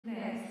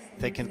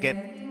they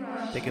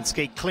can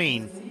skate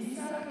clean.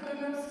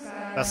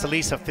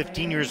 Vasilisa,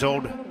 15 years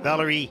old.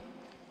 Valerij,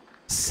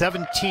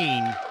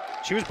 17.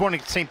 She was born in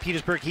St.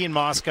 Petersburg, he in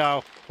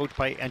Moscow, coached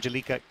by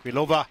Angelika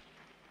Krylova.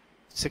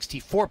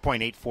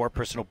 64.84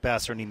 personal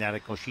best, earning that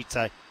at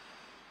Kosice.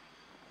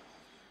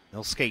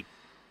 They'll skate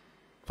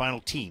final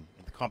team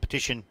in the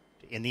competition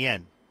in the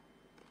end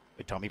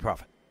with Tommy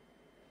Profit.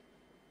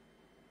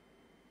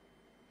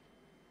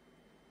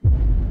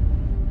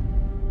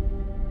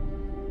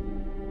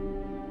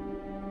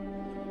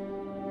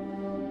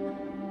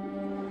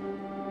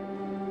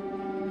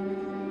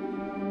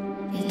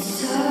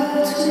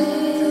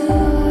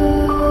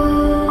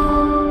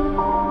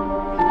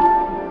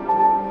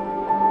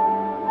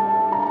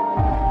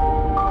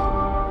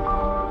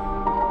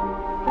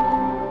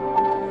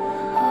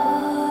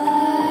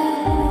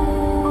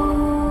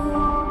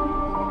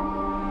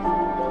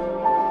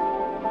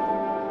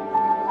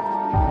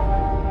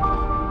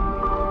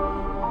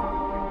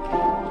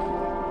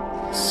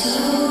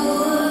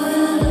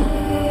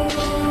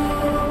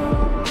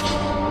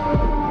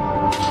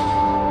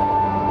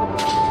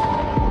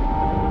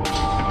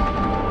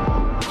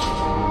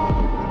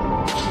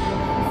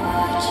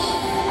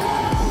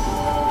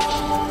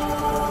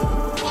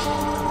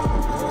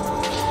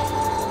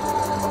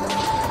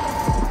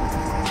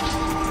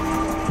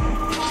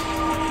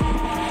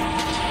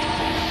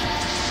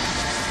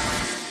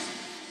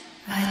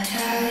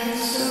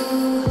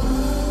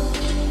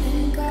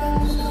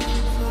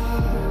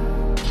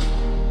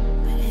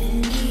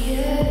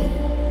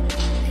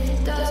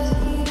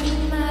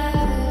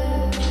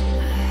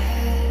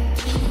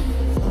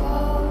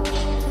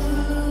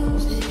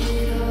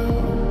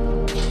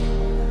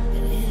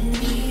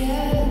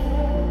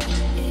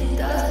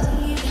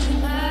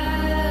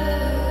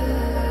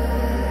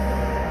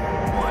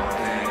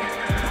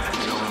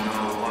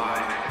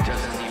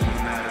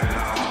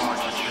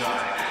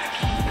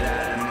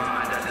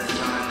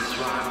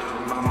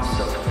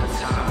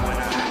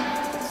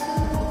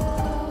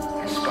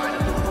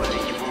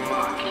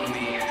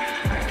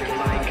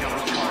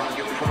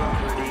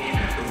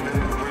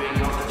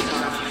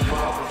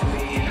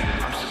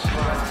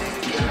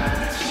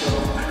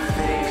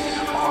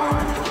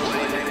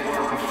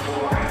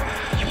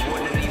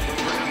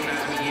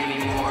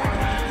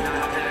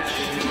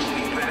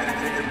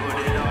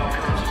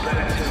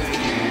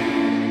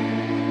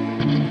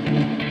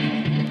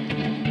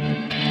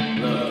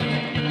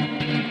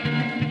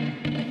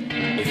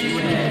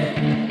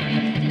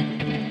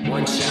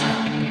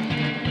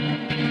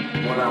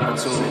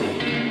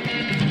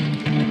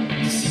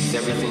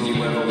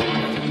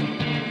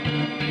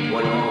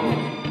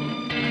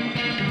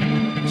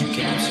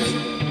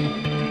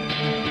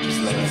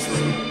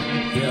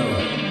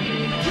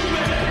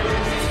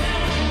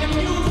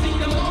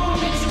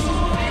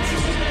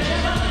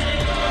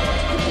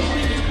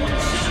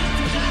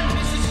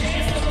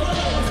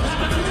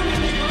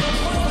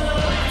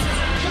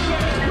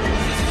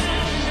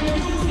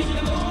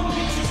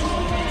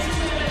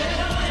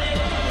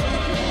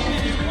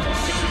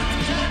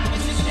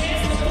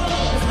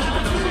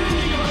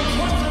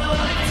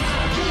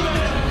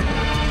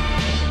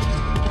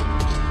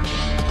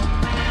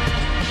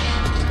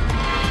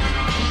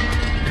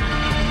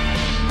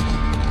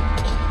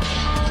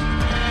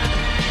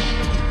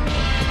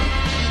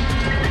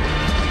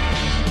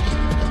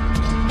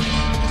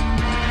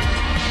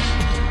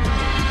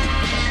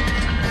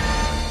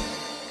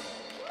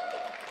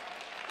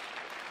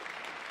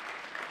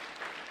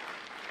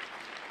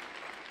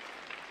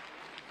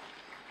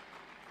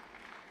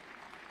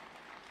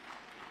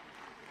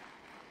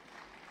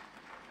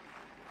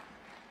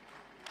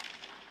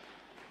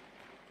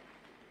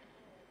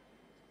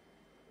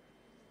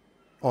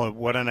 Oh,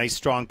 what a nice,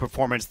 strong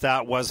performance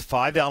that was.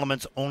 5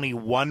 elements, only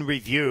 1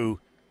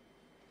 review.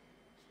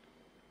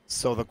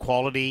 So the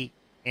quality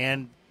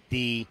and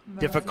the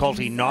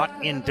difficulty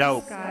not in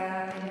doubt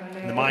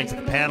in the minds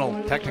of the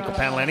panel, technical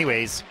panel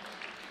anyways.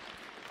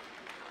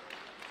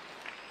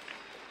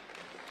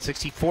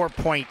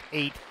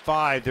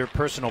 64.85, their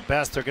personal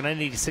best. They're going to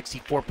need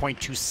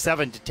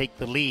 64.27 to take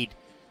the lead.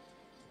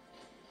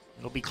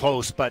 It'll be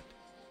close, but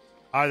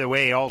either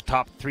way, all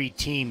top 3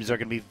 teams are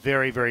going to be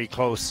very, very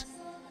close.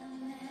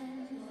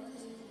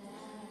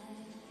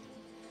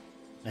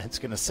 And it's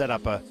going to set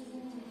up a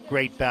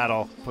great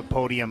battle for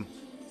podium,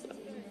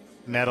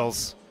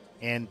 medals,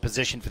 and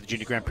position for the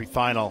Junior Grand Prix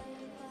final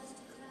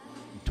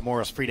in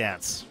tomorrow's free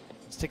dance.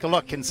 Let's take a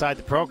look inside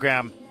the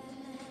program.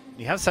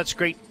 You have such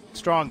great,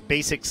 strong,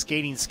 basic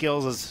skating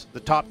skills as the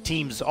top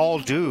teams all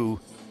do.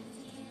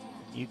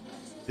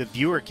 The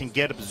viewer can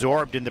get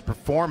absorbed in the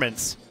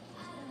performance.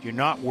 You're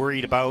not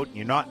worried about,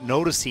 you're not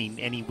noticing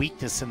any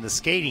weakness in the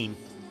skating.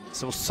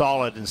 So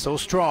solid and so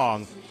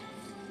strong.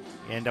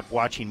 You end up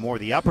watching more of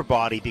the upper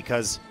body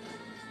because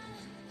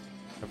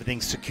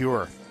everything's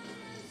secure.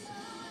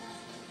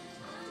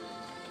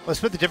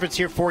 Let's put the difference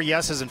here, 4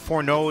 yeses and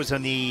 4 nos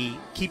on the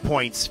key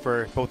points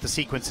for both the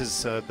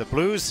sequences. The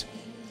blues,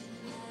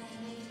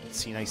 let's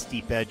see, nice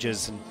deep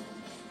edges,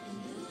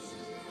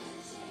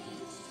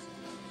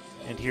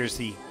 And here's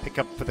the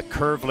pickup for the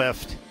curve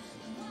lift.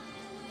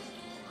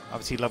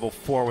 Obviously level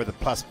 4 with a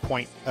plus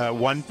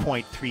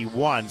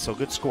 1.31, so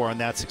good score on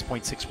that,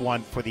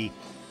 6.61 for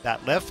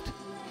that lift.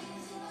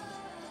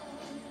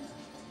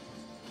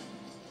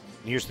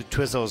 And here's the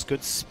twizzles,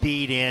 good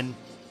speed in,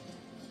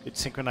 good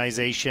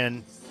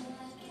synchronization.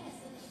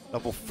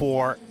 Level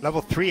 4,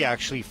 level 3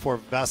 actually for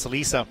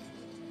Vasilisa,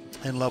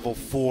 and level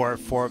 4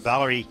 for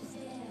Valeriy.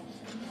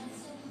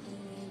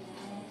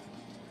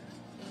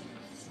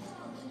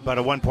 About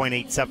a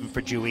 1.87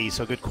 for Jui,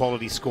 so good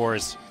quality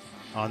scores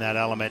on that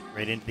element,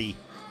 right into the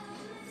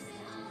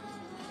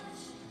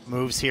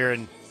moves here,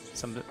 and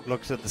some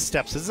looks at the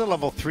steps. This is a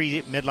level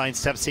 3 midline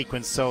step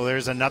sequence, so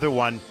there's another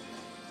one.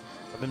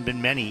 Haven't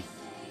been many,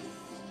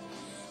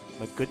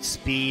 but good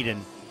speed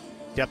and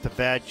depth of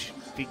edge.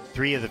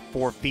 3 of the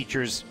 4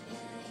 features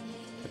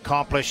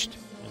accomplished,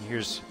 and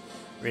here's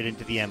right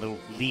into the end, little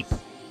leap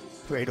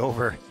right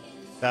over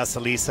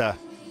Vasilisa,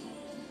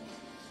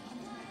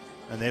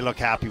 and they look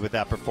happy with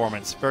that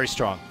performance. Very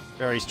strong,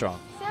 very strong.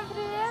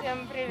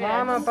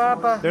 Mama,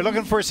 Papa. They're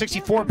looking for a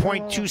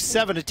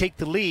 64.27 to take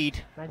the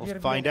lead. We'll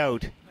find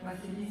out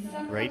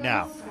right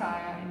now.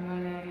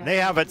 And they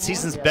have it.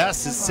 Season's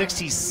best is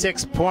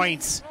 66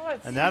 points.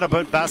 And that'll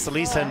put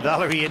Vasilisa and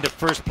Valeriy into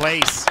first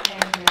place.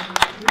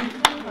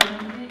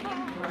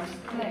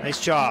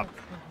 Nice job.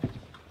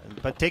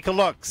 But take a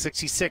look.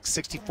 66,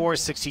 64,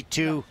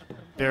 62.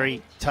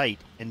 Very tight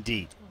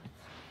indeed.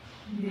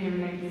 Dear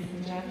ladies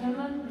and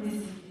gentlemen, this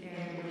is